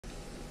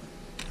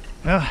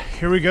Well,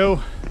 here we go.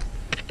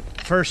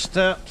 First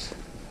steps,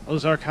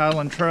 Ozark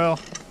Highland Trail.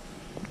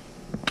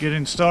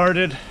 Getting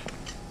started.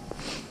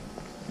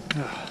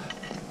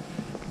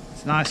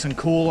 It's nice and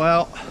cool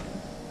out.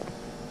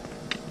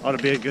 Ought to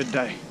be a good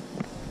day.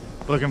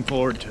 Looking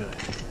forward to it.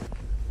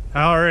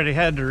 I already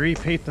had to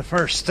repeat the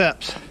first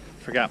steps.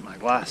 Forgot my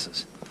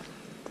glasses.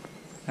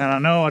 And I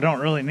know I don't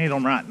really need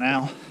them right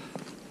now.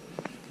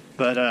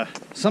 But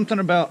something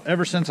about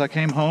ever since I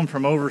came home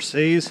from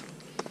overseas,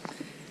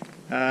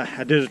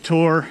 I did a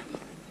tour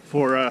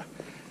for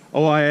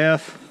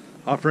OIF,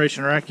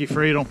 Operation Iraqi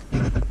Freedom,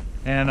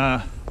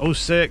 and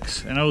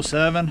 06 and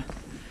 07.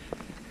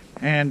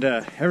 And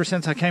ever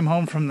since I came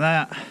home from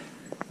that,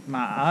 my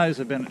eyes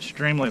have been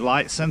extremely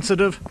light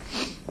sensitive.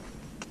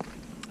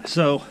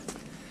 So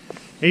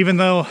even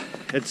though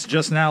it's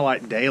just now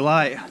like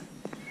daylight,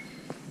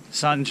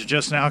 sun's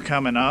just now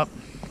coming up,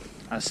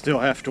 I still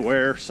have to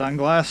wear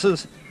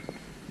sunglasses.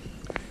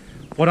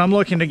 What I'm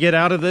looking to get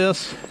out of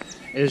this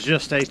is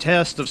just a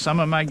test of some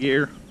of my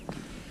gear.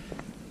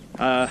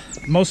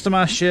 Most of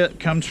my shit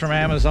comes from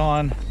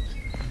Amazon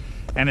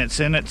and it's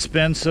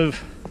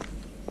inexpensive.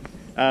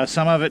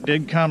 Some of it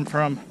did come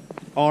from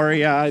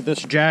REI.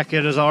 This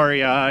jacket is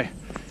REI.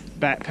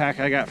 Backpack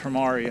I got from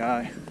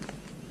REI.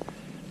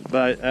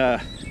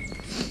 But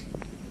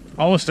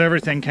almost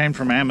everything came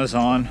from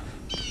Amazon.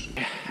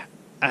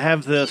 I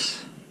have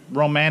this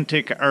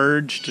romantic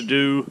urge to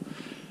do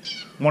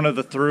one of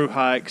the through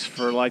hikes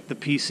for like the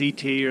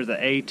PCT or the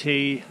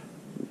AT.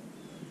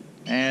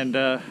 And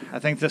I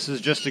think this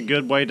is just a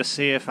good way to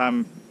see if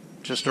I'm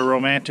just a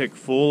romantic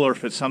fool or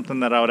if it's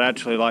something that I would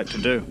actually like to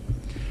do.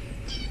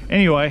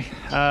 Anyway,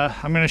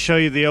 I'm going to show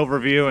you the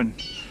overview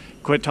and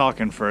quit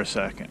talking for a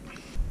second.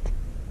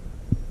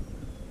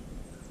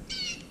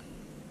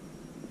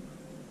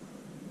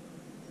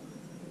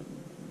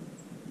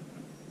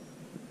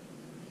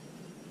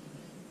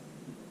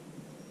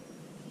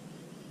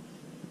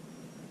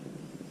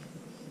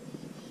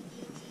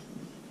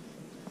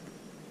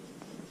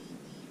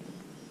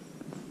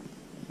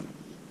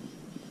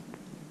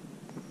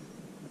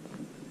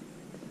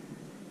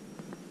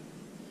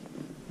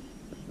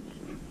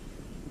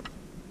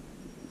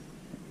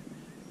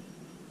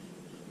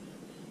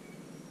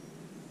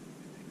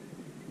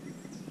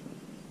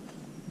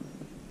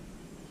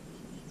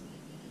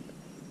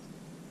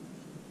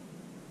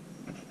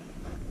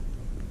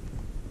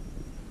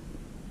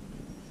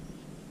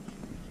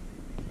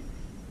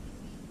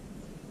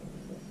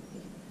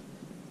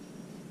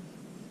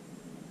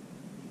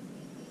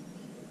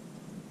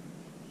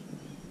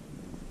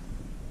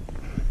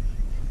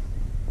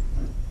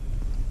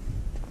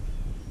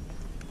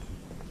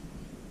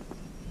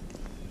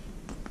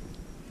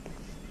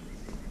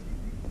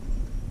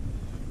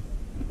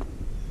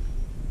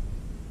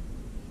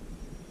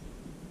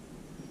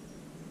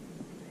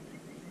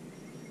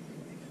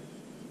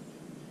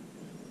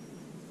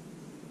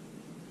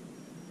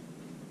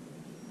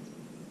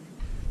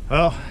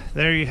 Well,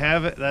 there you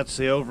have it. That's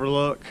the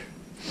overlook.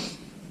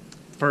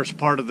 First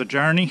part of the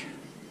journey.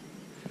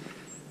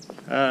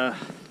 Like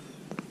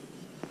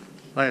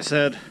I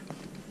said,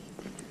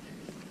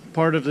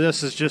 part of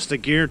this is just a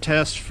gear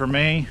test for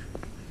me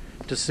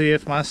to see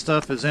if my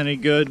stuff is any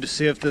good, to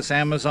see if this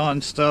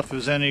Amazon stuff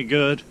is any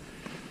good,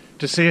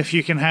 to see if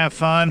you can have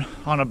fun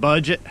on a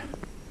budget,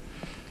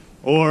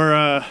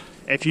 or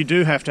if you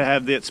do have to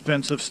have the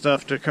expensive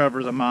stuff to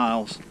cover the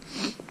miles.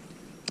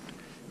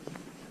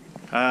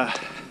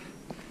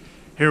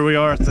 Here we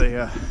are at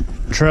the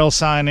trail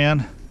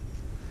sign-in,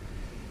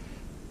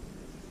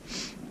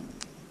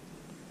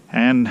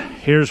 and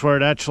here's where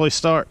it actually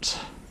starts.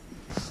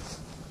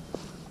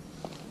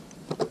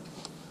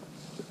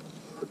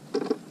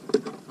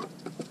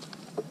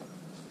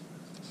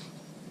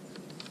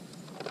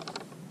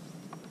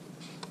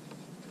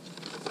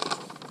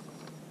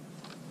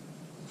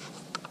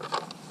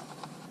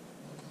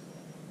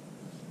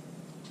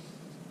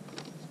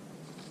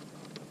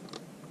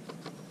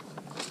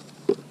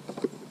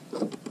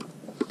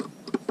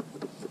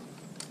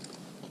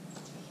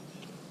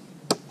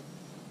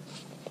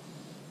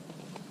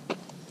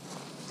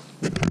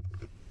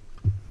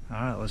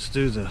 All right, let's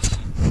do this.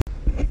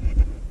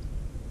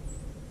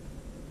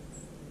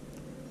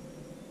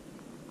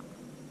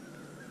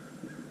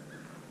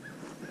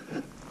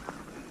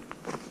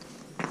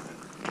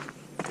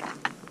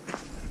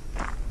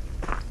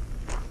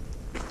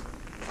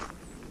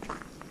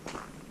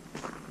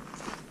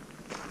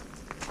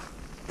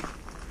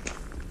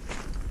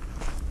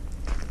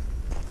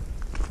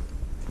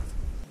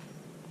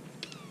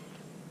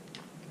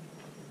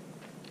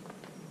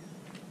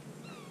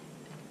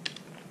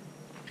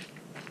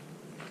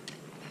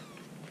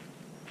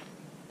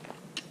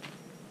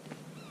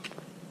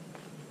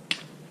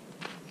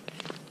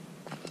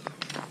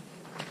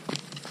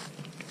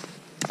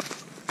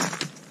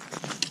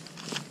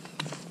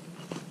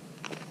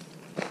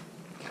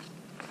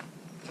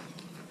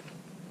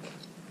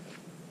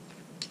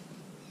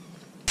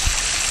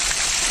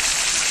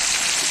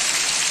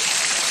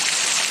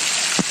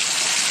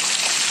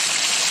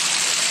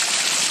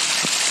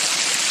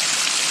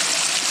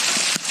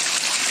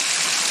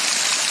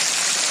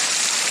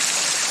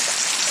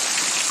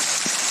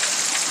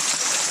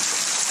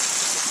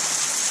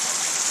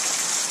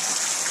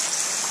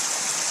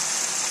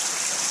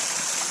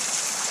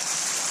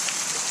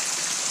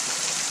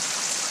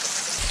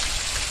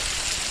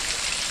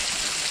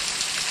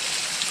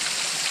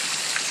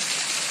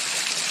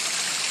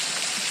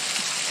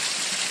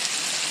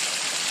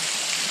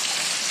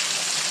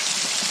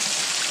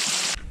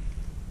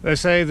 They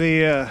say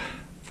the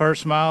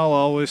first mile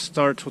always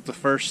starts with the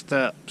first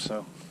step,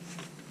 so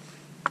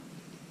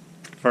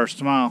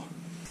first mile.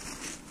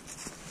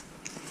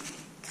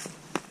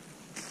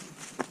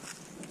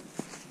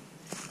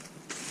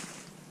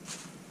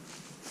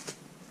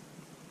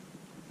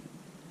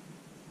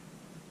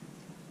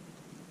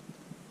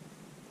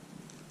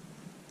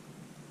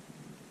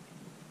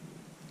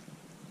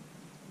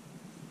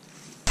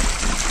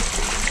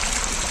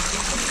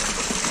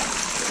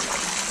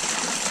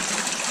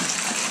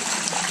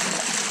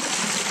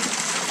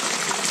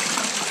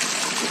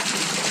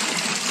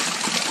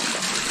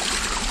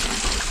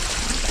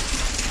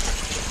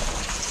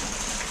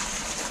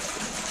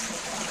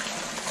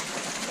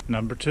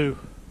 Number 2.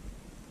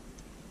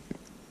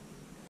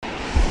 I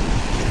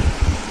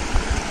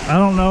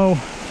don't know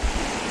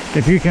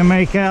if you can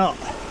make out,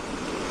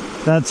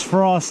 that's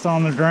frost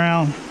on the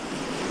ground.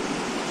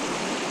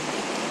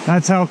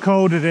 That's how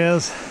cold it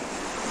is.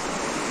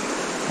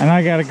 And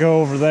I gotta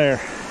go over there.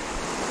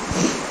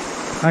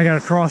 I gotta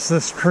cross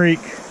this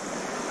creek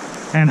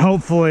and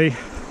hopefully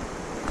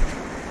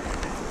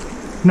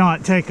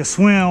not take a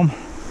swim,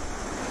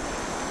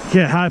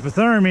 get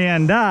hypothermia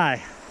and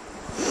die.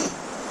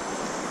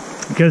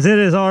 Because it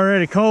is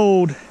already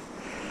cold.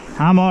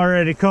 I'm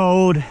already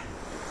cold.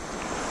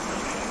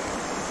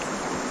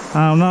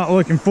 I'm not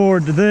looking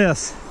forward to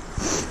this.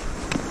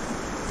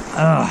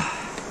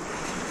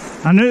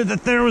 I knew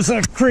that there was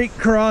a creek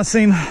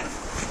crossing.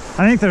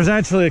 I think there's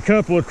actually a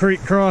couple of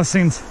creek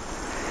crossings,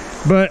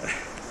 but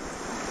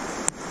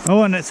I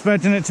wasn't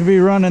expecting it to be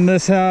running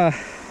this high.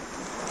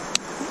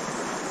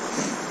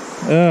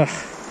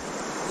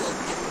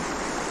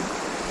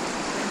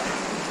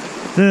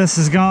 This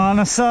is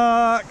gonna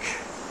suck.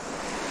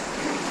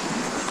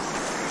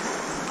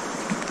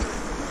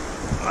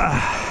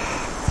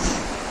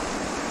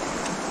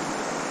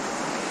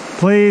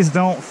 Please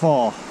don't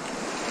fall.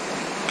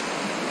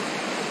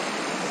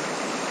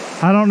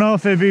 I don't know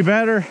if it'd be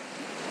better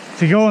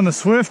to go in the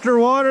swifter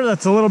water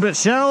that's a little bit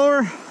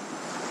shallower,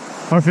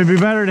 or if it'd be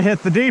better to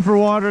hit the deeper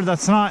water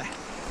that's not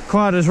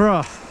quite as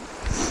rough.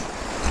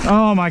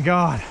 Oh my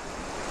God.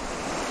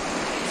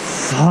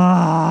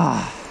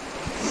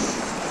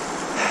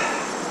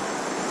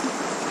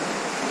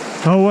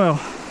 Oh well.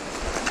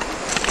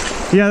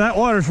 Yeah, that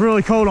water's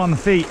really cold on the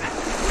feet.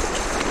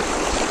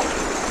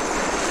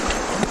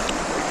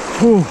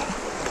 Whew.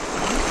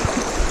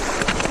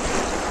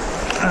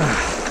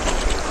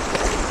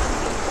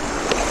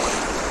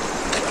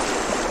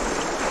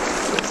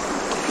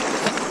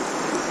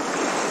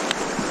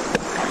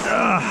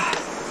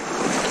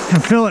 I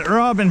can feel it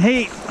rubbing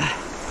heat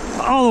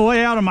all the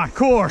way out of my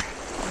core.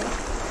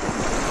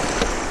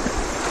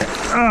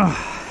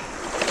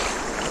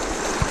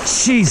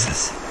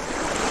 Jesus.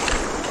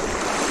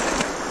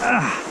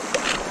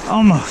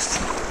 Almost.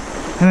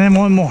 And then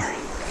one more.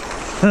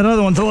 That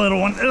other one's a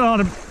little one. It ought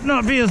to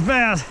not be as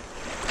bad.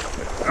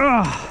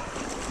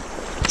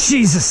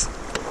 Jesus.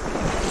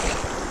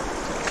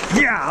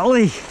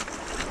 Golly.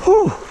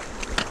 Whew.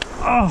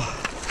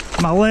 Oh,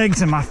 my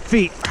legs and my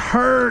feet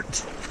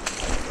hurt.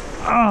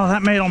 Oh,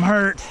 that made them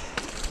hurt.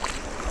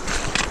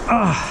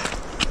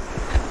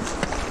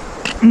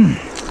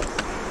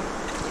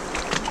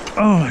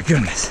 Oh my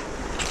goodness.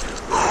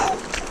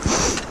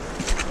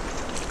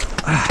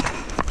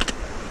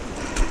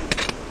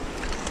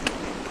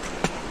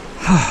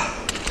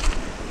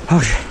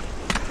 Okay.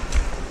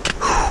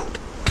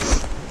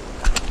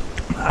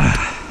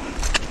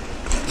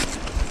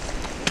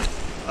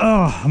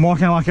 Oh, I'm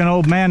walking like an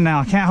old man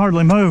now. I can't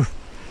hardly move.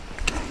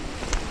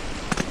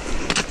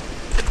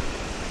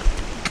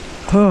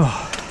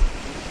 Oh.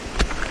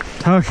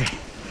 Okay.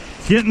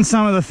 Getting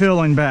some of the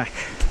feeling back.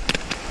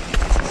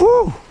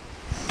 Whew.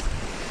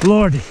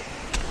 Lordy.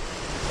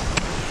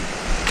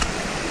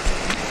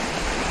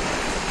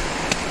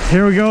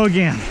 Here we go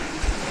again.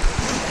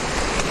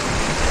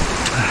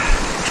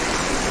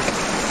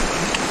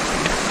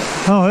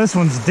 Oh, this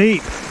one's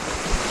deep.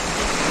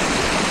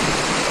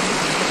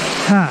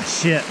 Ah,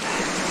 shit.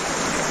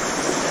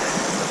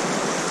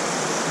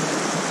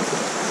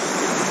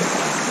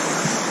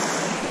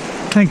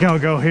 I think I'll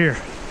go here.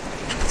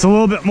 It's a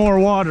little bit more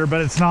water,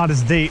 but it's not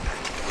as deep.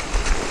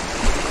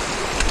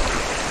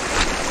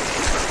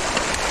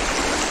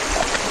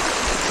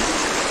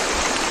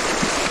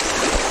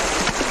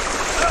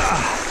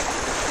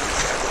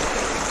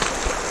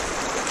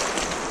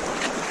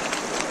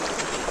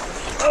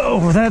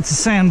 Oh, that's a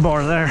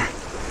sandbar there.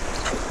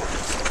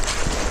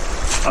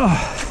 Oh,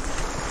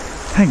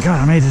 thank God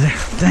I made it there.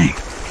 Dang.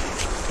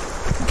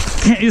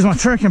 Can't use my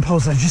trekking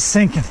poles, I'm just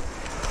sinking.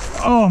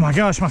 Oh my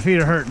gosh, my feet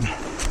are hurting.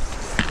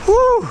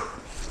 Woo!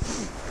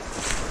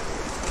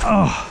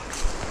 Oh.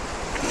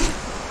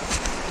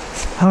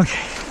 Okay.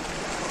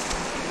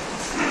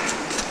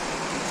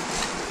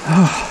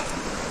 Oh.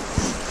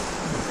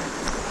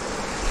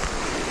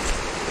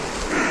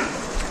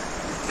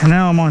 And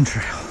now I'm on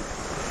trail.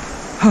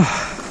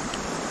 Oh.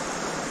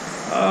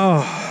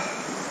 Oh.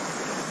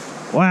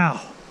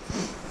 Wow.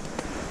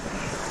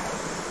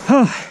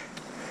 Oh.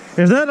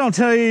 If that don't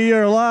tell you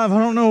you're alive, I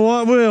don't know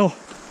what will.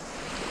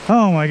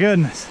 Oh my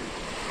goodness.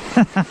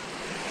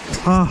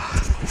 Oh,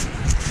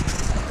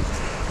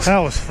 that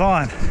was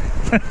fun.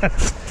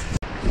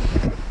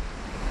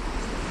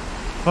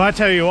 Well, I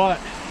tell you what,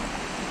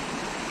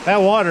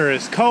 that water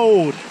is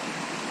cold.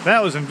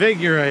 That was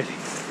invigorating.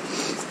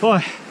 Boy,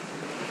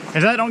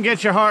 if that don't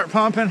get your heart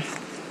pumping,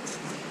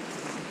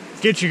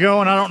 get you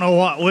going, I don't know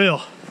what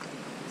will.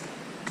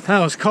 That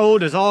was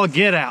cold as all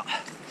get out.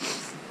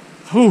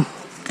 Whew.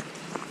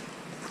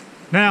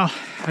 Now,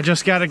 I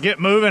just gotta get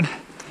moving,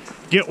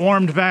 get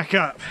warmed back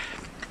up.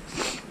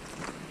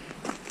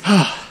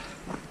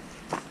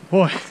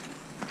 Boy,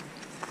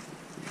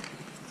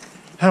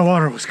 that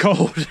water was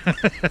cold.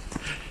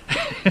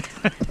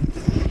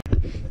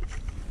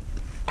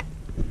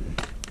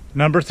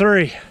 Number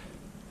 3,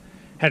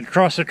 had to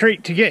cross a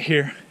creek to get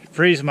here,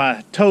 freeze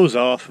my toes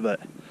off, but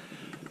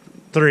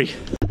 3.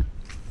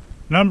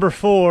 Number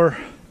 4,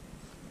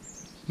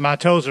 my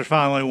toes are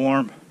finally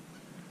warm.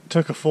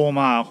 Took a full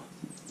mile,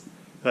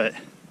 but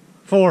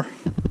 4.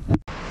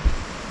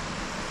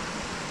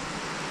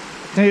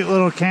 Neat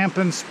little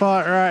camping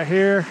spot right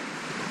here.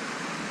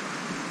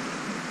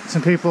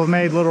 Some people have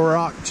made little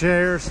rock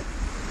chairs.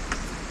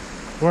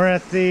 We're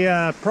at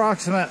the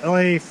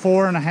approximately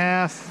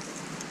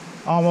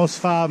 4.5, almost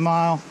 5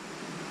 mile.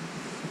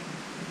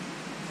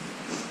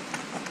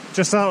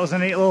 Just thought it was a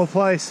neat little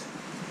place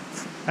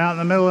out in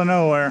the middle of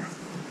nowhere.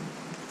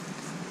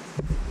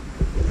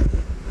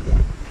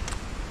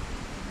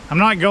 I'm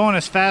not going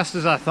as fast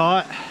as I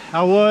thought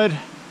I would.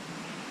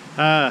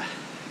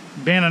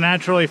 Being a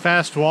naturally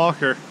fast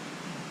walker,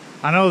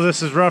 I know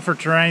this is rougher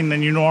terrain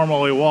than you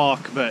normally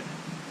walk, but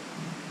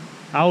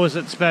I was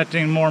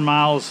expecting more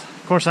miles.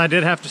 Of course, I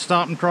did have to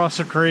stop and cross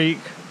a creek,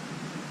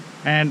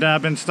 and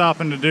I've been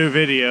stopping to do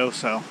video,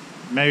 so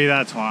maybe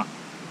that's why.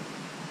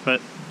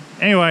 But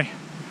anyway,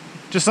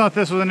 just thought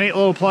this was a neat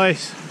little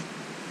place.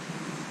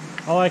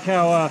 I like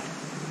how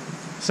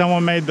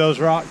someone made those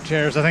rock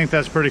chairs. I think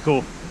that's pretty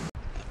cool.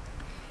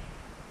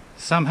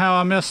 Somehow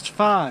I missed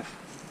 5.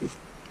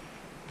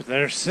 But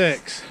there's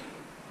 6.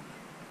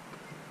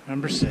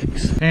 Number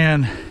 6.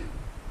 And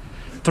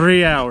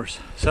 3 hours.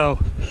 So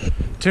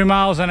 2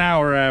 miles an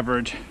hour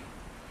average.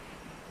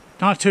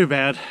 Not too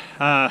bad.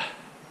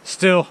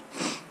 Still,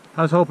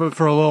 I was hoping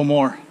for a little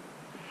more.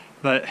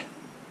 But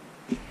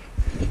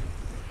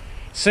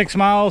 6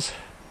 miles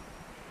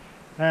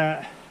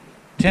at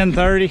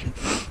 10:30.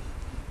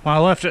 When I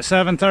left at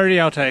 7:30,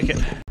 I'll take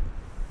it.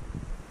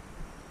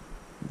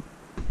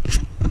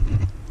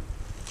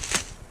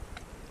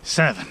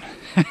 Seven.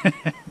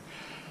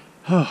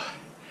 Oh,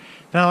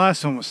 that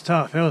last one was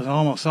tough. It was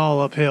almost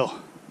all uphill.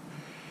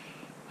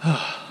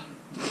 Oh,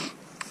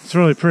 it's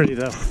really pretty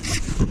though.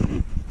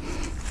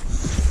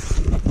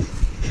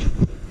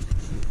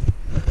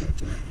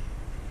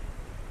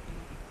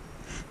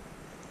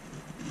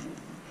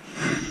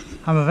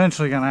 I'm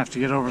eventually gonna have to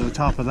get over the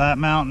top of that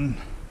mountain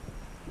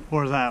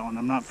or that one.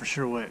 I'm not for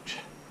sure which,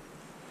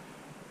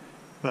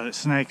 but it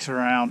snakes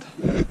around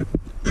and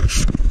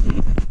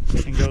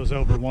goes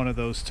over one of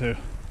those two.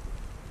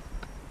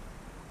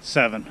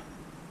 7.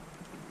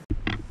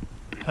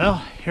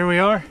 Well, here we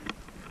are.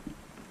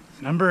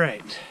 Number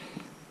 8.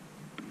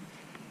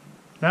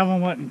 That one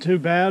wasn't too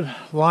bad.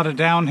 A lot of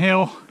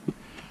downhill,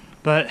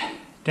 but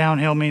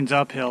downhill means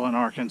uphill in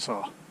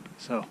Arkansas.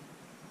 So,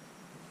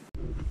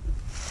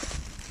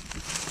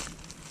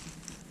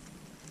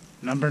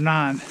 number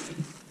 9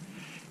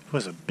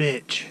 was a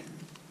bitch.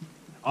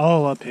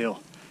 All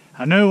uphill.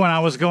 I knew when I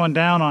was going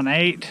down on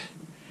 8,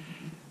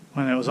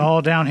 when it was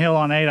all downhill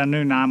on 8, I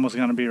knew 9 was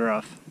going to be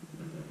rough.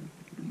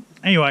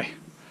 Anyway,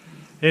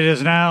 it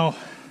is now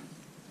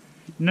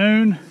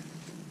noon.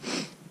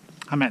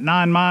 I'm at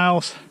 9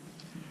 miles.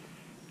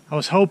 I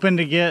was hoping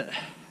to get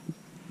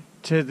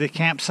to the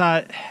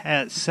campsite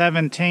at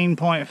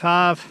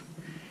 17.5.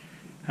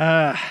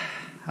 I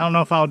don't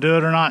know if I'll do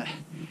it or not.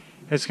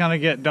 It's going to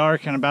get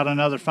dark in about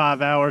another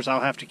 5 hours.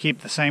 I'll have to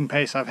keep the same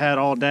pace I've had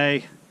all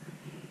day.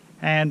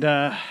 And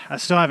I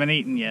still haven't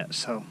eaten yet,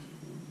 so.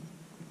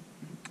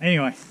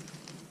 Anyway,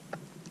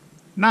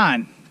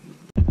 9.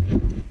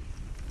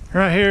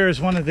 Right here is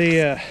one of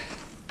the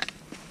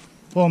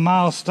little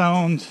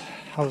milestones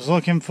I was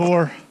looking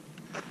for.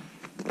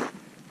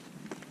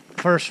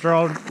 First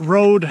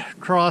road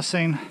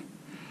crossing,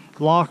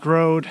 Lock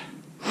Road.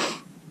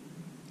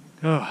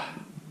 Oh,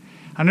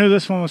 I knew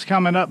this one was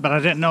coming up, but I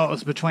didn't know it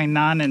was between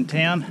 9 and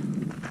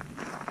 10.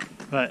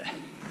 But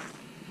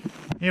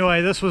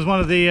anyway, this was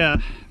one of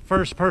the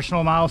first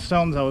personal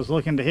milestones I was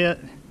looking to hit.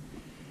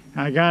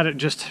 I got it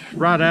just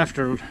right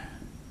after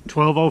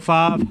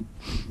 12:05.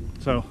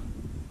 So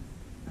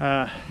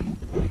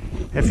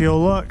if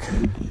you'll look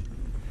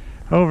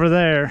over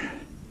there,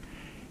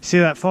 see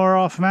that far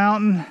off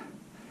mountain?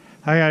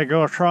 I gotta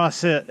go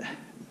across it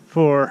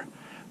for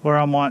where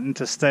I'm wanting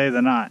to stay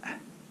the night.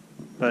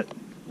 But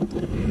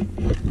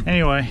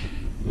anyway,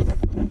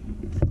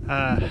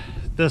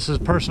 this is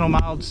personal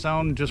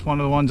milestone, just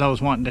one of the ones I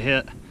was wanting to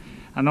hit.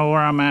 I know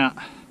where I'm at.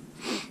 A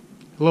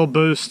little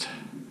boost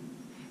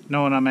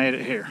knowing I made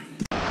it here.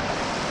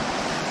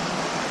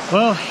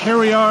 Well, here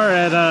we are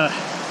at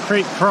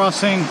creek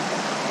crossing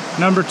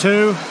number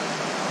 2.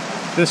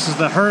 This is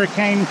the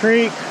Hurricane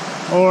Creek,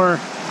 or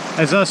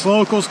as us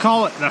locals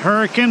call it, the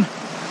Hurricane,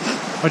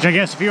 which I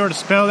guess if you were to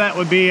spell that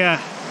would be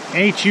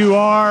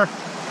H-U-R-I-C-U-N,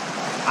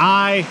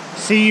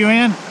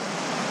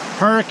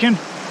 Hurricane.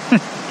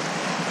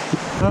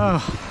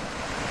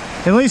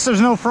 At least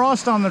there's no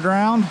frost on the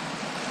ground.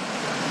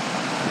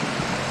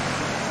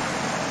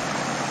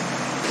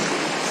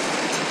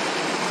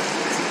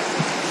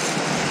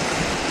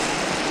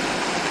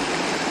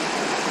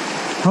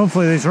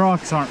 Hopefully these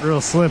rocks aren't real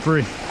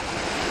slippery.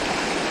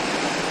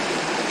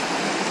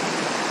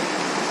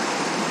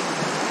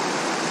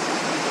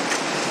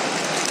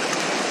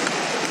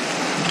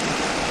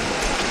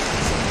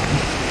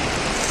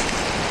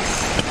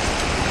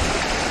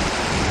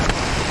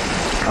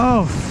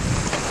 Oh,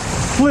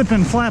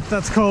 flippin' flap,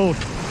 that's cold.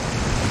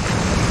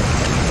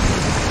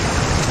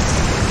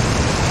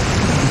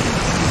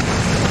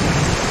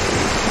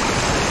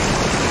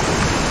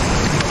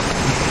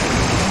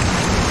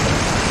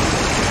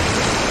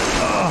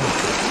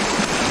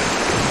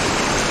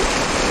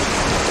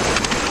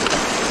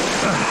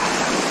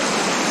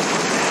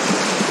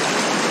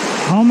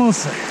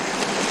 Almost there.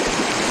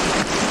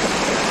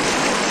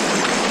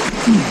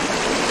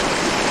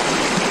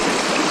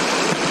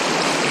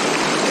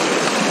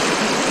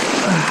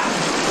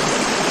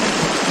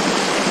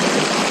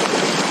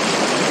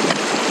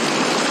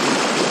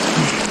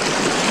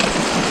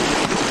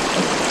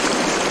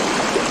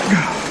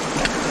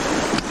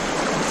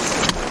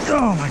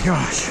 Oh my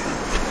gosh.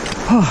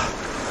 Oh.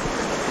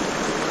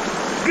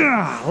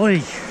 Golly.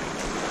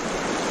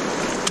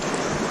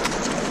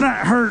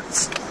 That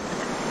hurts.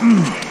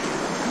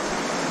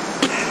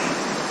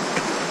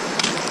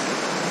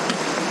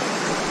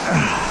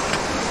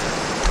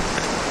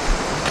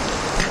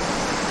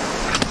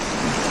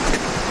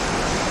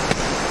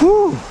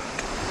 Whew.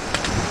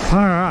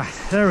 All right,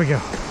 there we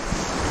go.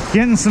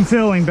 Getting some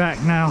filling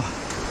back now.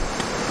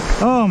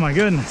 Oh my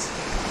goodness.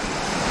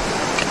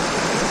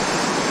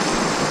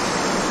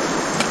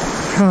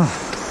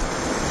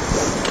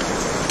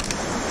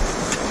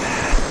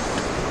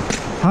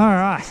 All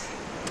right,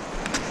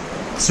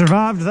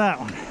 survived that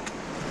one.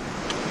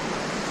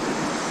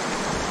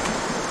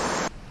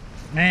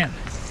 Man,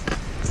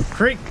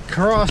 creek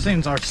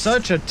crossings are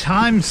such a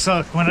time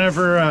suck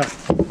whenever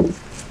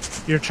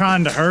you're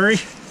trying to hurry,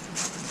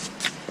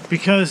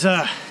 because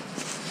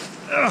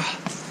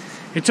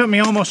it took me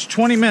almost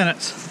 20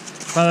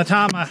 minutes by the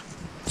time I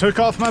took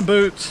off my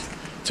boots,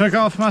 took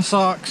off my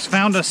socks,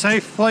 found a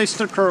safe place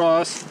to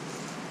crossed,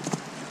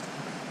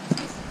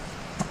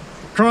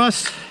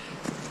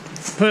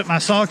 put my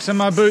socks and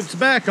my boots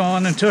back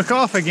on, and took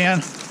off again.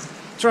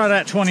 It's right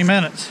at 20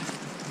 minutes.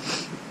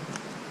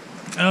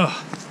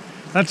 Oh,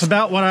 that's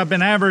about what I've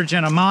been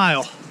averaging a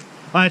mile.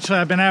 Well, actually,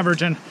 I've been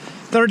averaging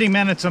 30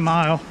 minutes a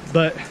mile,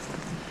 but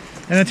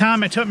in the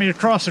time it took me to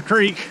cross the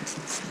creek,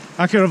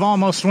 I could have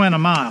almost went a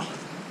mile.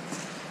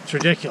 It's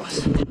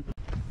ridiculous.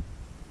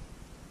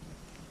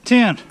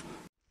 10.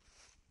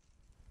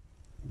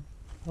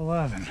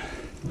 11.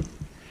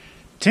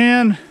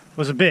 10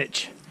 was a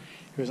bitch.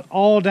 It was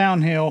all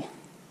downhill.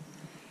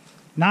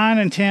 9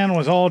 and 10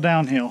 was all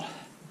downhill.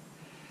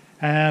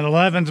 And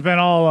 11's been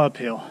all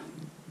uphill.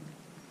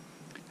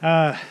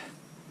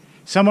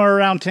 Somewhere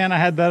around 10 I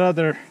had that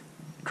other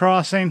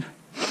crossing.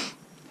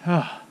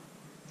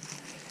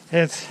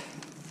 It's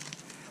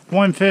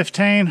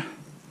 1:15.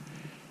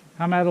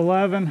 I'm at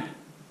 11.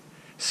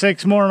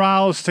 6 more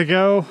miles to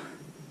go.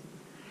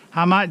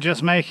 I might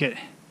just make it.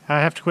 I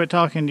have to quit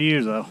talking to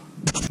you though.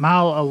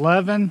 Mile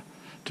 11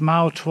 to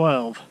mile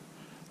 12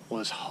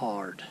 was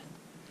hard.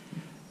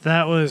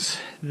 That was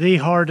the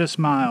hardest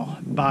mile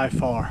by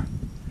far.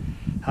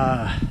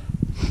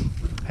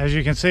 As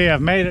you can see,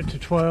 I've made it to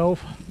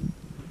 12.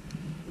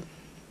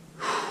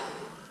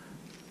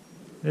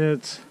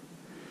 It's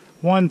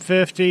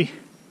 1:50,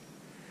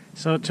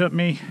 so it took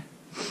me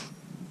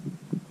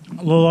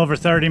a little over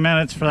 30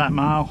 minutes for that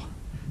mile.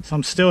 So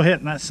I'm still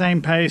hitting that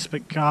same pace,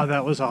 but God,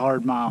 that was a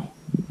hard mile.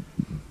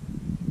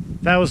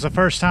 That was the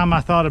first time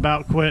I thought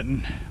about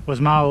quitting, was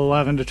mile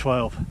 11 to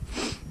 12.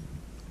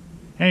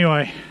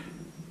 Anyway,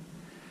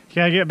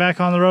 gotta get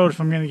back on the road if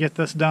I'm gonna get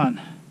this done.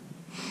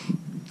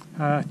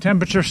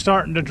 Temperature's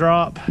starting to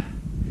drop.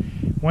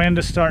 Wind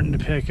is starting to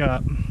pick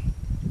up.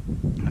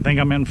 I think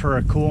I'm in for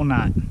a cool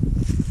night.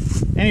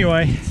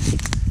 Anyway,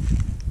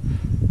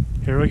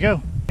 here we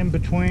go. In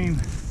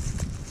between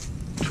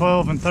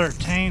 12 and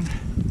 13.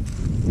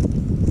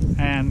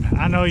 And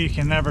I know you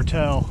can never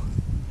tell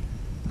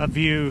a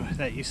view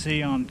that you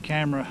see on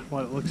camera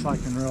what it looks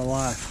like in real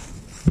life.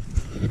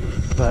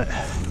 But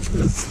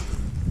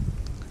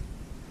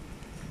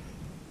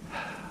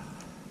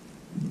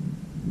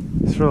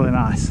it's really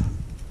nice.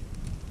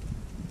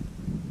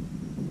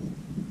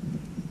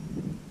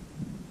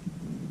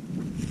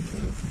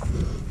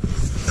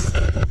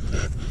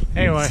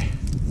 Anyway,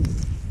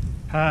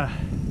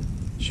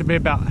 should be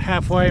about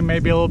halfway,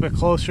 maybe a little bit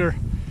closer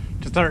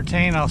to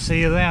 13. I'll see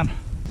you then.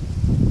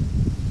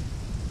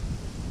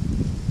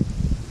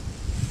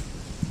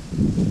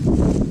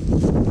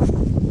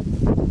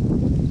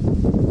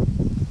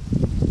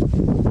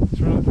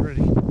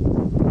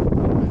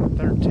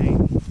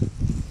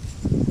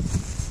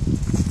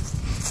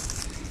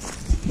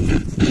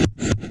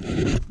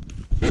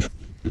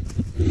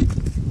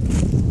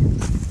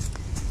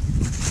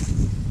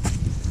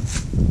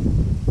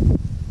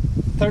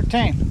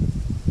 13.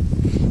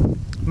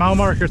 Mile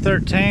marker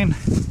 13.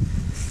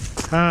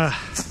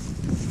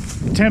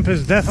 Temp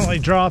is definitely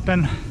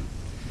dropping.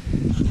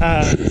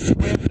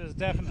 Wind is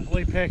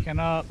definitely picking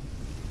up.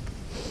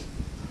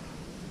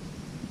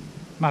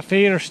 My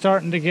feet are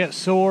starting to get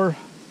sore.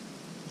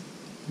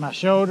 My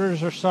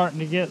shoulders are starting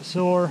to get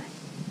sore.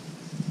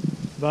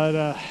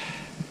 But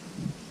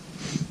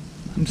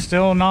I'm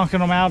still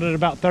knocking them out at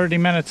about 30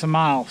 minutes a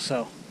mile.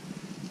 So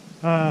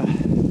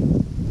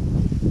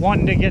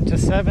wanting to get to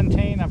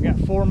 17. I've got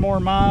 4 more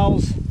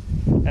miles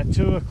at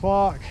 2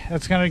 o'clock.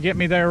 That's going to get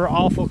me there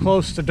awful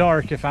close to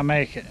dark if I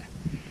make it.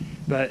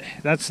 But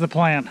that's the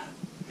plan.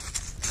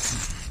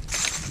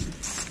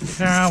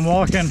 There I'm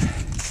walking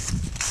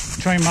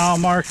between mile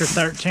marker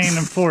 13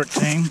 and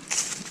 14.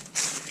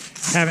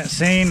 Haven't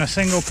seen a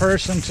single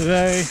person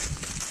today.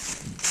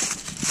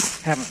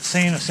 Haven't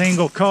seen a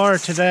single car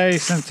today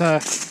since I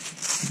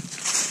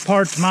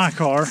parked my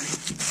car.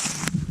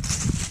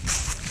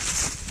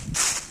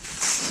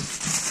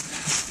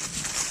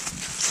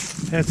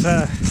 It's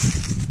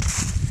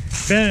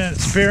been an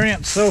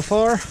experience so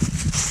far.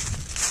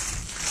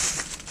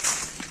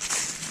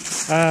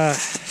 I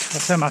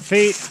said my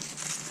feet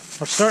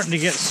are starting to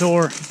get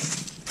sore.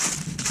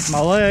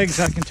 My legs,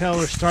 I can tell,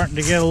 are starting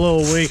to get a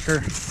little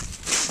weaker.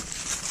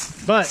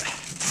 But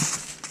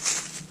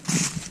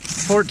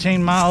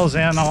 14 miles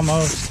in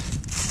almost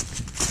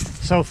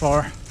so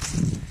far.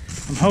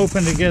 I'm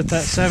hoping to get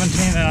that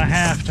 17 and a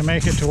half to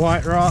make it to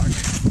White Rock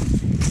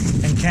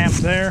and camp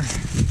there.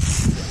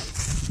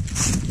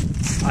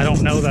 I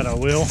don't know that I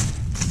will.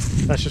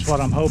 That's just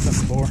what I'm hoping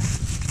for.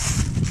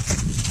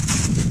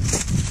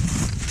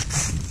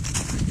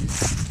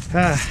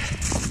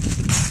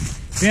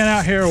 Being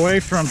out here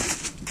away from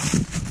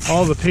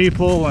all the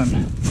people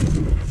and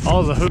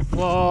all the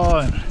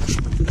hoopla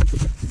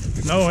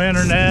and no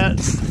internet,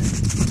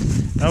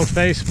 no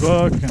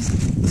Facebook, and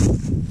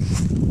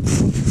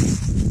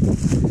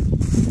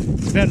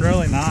it's been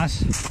really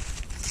nice.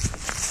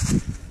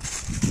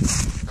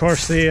 Of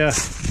course, the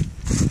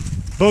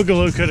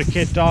Boogaloo could have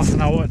kicked off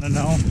and I wouldn't have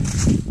known.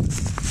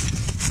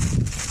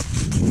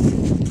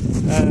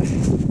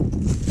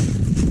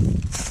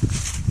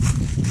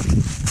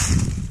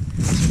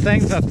 Some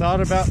things I've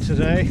thought about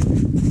today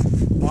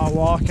while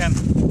walking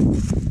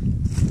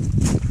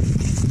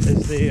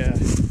is the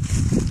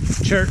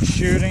church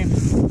shooting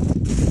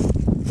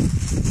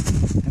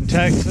in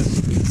Texas,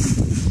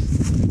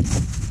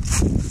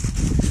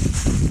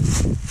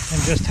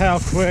 and just how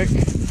quick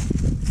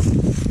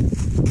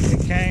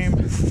it came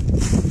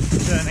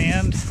to an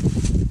end.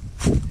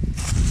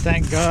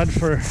 Thank God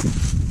for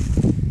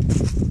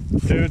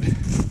dude,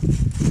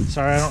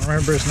 sorry I don't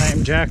remember his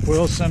name, Jack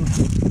Wilson,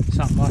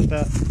 something like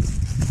that.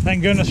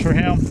 Thank goodness for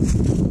him.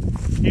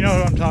 You know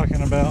what I'm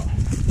talking about.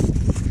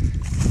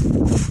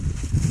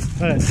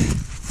 But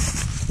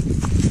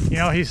you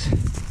know, he's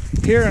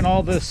hearing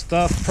all this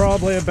stuff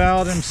probably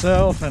about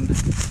himself, and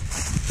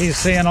he's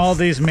seeing all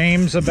these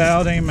memes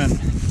about him, and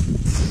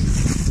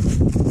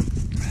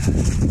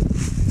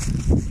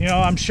you know,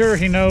 I'm sure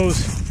he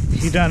knows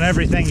he done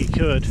everything he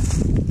could.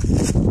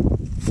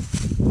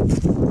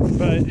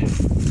 But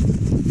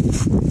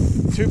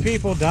 2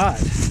 people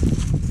died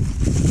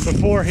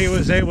before he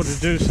was able to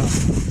do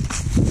something.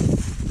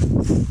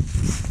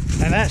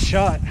 And that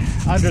shot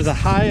under the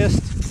highest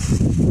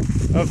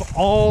of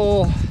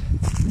all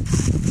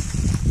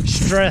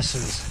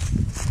stresses,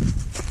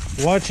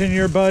 watching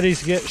your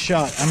buddies get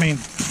shot. I mean,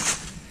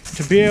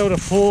 to be able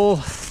to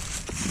pull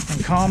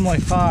and calmly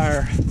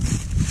fire a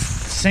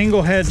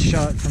single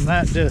headshot from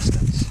that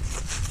distance.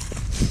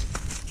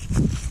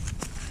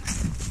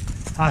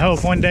 I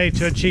hope one day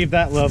to achieve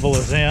that level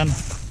of Zen.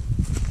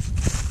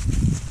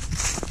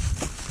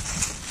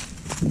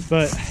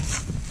 But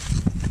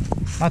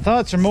my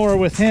thoughts are more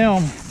with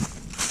him.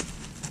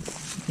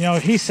 You know,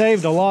 he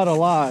saved a lot of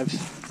lives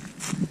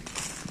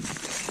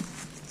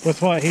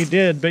with what he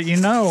did, but you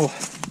know,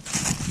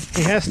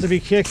 he has to be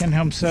kicking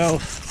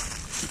himself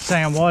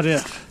saying, what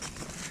if?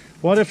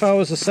 What if I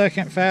was a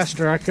second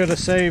faster? I could have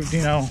saved,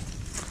 you know,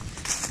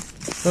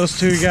 those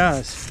 2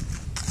 guys.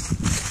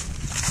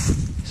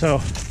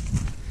 So,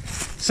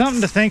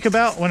 something to think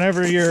about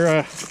whenever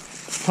you're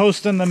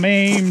posting the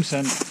memes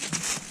and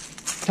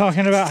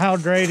talking about how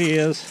great he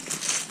is.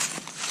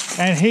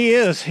 And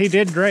he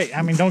did great.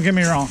 I mean, don't get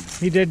me wrong,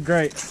 he did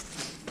great.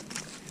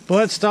 But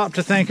let's stop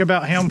to think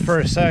about him for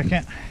a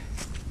second,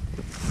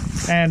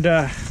 and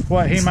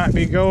what he might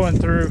be going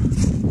through,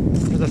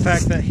 for the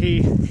fact that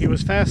he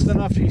was fast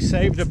enough, he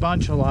saved a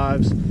bunch of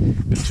lives,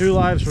 but 2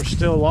 lives were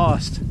still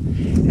lost,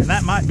 and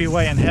that might be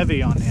weighing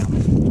heavy on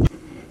him.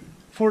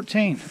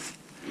 14.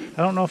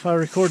 I don't know if I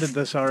recorded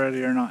this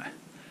already or not.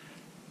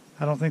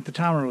 I don't think the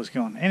timer was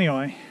going.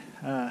 Anyway,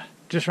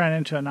 just ran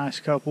into a nice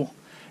couple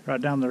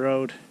right down the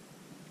road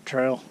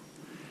trail.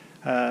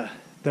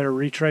 They're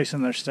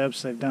retracing their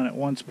steps. They've done it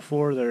once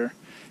before. They're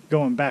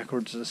going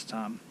backwards this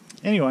time.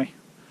 Anyway,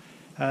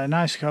 a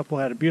nice couple,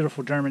 had a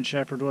beautiful German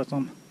Shepherd with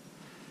them,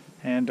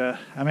 and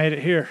I made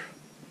it here.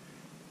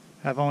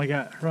 I've only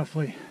got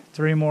roughly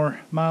 3 more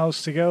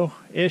miles to go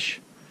ish,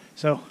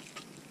 So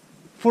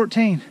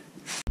 14.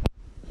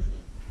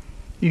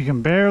 You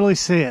can barely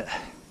see it.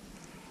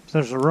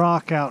 There's a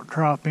rock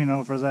outcropping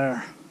over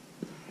there.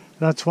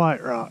 That's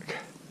white rock.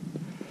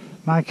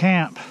 My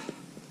camp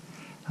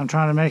I'm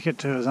trying to make it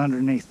to is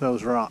underneath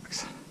those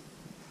rocks.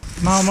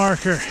 Mile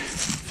marker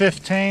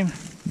 15.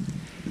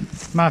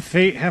 My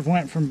feet have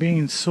went from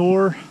being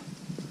sore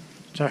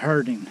to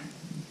hurting.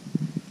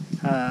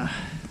 I'm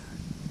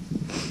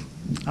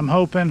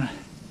hoping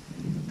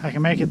I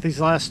can make it these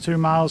last 2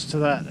 miles to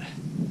that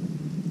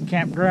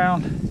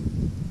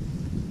campground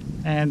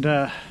and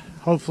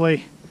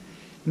hopefully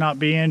not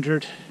be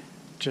injured,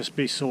 just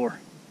be sore.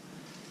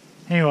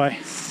 Anyway,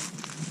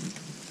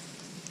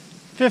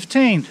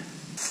 15,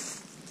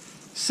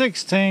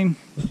 16,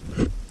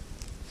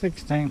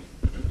 16.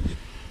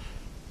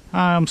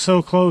 I'm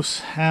so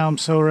close, I'm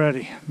so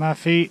ready. My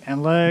feet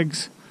and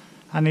legs,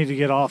 I need to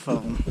get off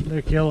of them.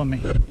 They're killing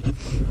me.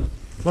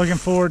 Looking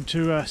forward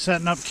to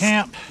setting up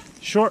camp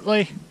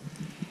shortly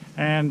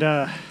and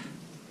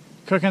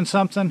cooking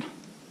something,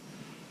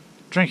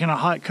 drinking a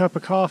hot cup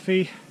of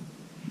coffee,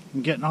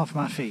 and getting off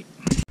my feet.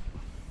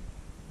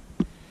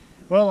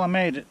 Well, I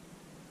made it.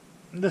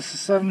 This is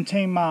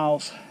 17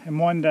 miles in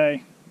one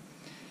day,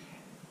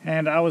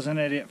 and I was an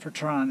idiot for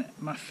trying it.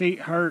 My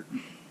feet hurt.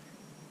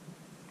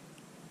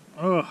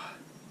 Ugh.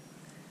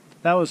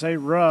 That was a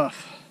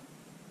rough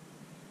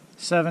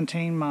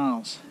 17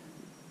 miles.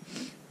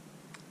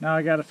 Now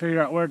I got to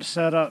figure out where to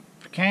set up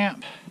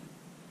camp,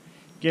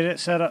 get it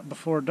set up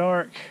before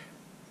dark,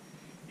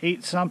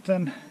 eat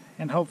something,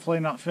 and hopefully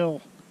not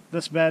feel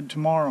this bad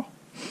tomorrow.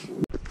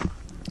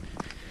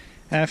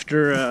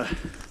 After a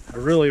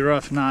really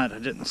rough night, I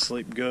didn't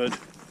sleep good.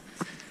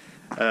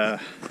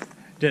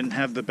 Didn't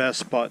have the best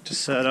spot to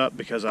set up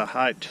because I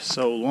hiked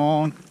so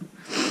long.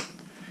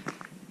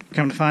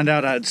 Come to find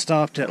out, I had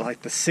stopped at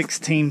like the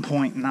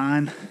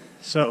 16.9,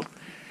 so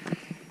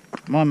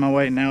I'm on my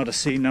way now to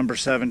see number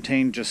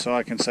 17 just so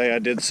I can say I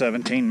did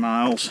 17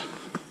 miles.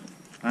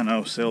 I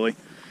know, silly.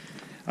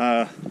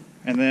 And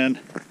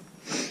then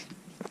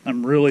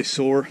I'm really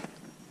sore.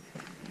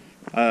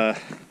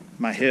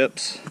 My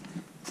hips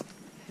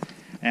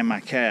and my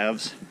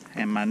calves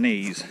and my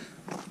knees.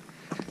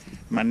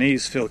 My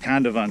knees feel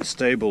kind of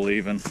unstable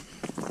even.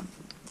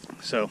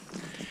 So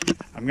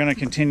I'm going to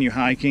continue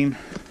hiking,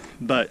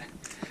 but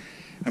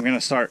I'm going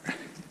to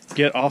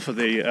get off of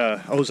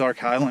the Ozark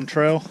Highland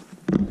Trail,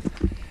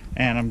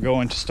 and I'm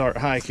going to start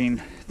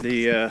hiking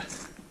the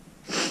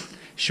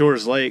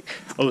Shores Lake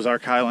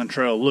Ozark Highland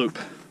Trail loop,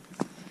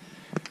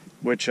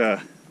 which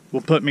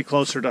will put me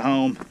closer to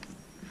home.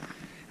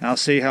 And I'll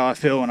see how I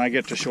feel when I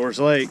get to Shores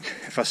Lake.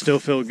 If I still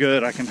feel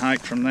good, I can hike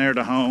from there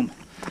to home.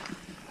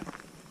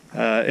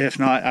 If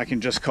not, I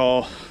can just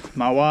call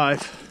my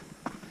wife.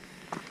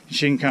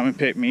 She can come and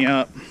pick me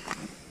up.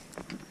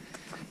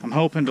 I'm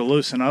hoping to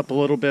loosen up a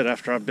little bit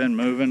after I've been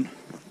moving.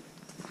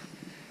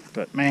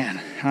 But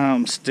man,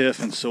 I'm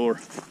stiff and sore.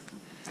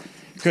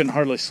 Couldn't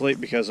hardly sleep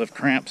because of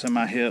cramps in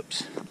my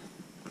hips.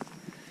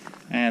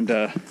 And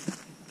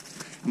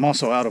I'm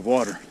also out of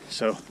water.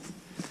 So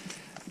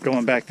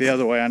going back the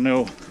other way, I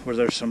know where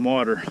there's some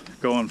water.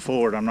 Going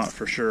forward, I'm not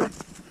for sure.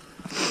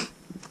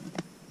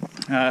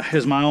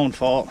 It's my own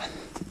fault.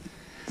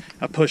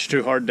 I pushed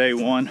too hard day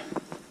one.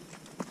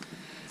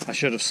 I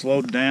should have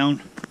slowed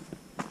down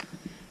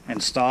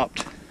and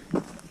stopped.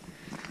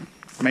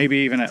 Maybe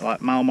even at like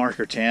mile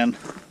marker 10.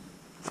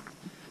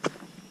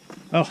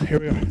 Oh, here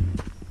we are.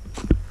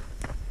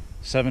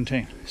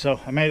 17. So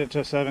I made it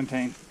to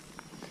 17.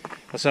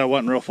 I said I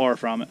wasn't real far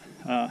from it.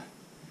 But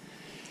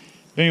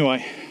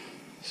anyway,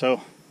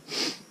 so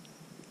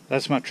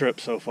that's my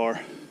trip so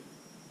far.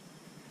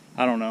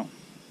 I don't know.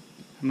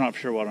 I'm not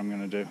sure what I'm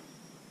going to do.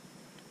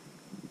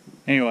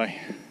 Anyway,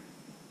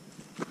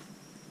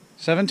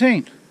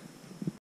 17.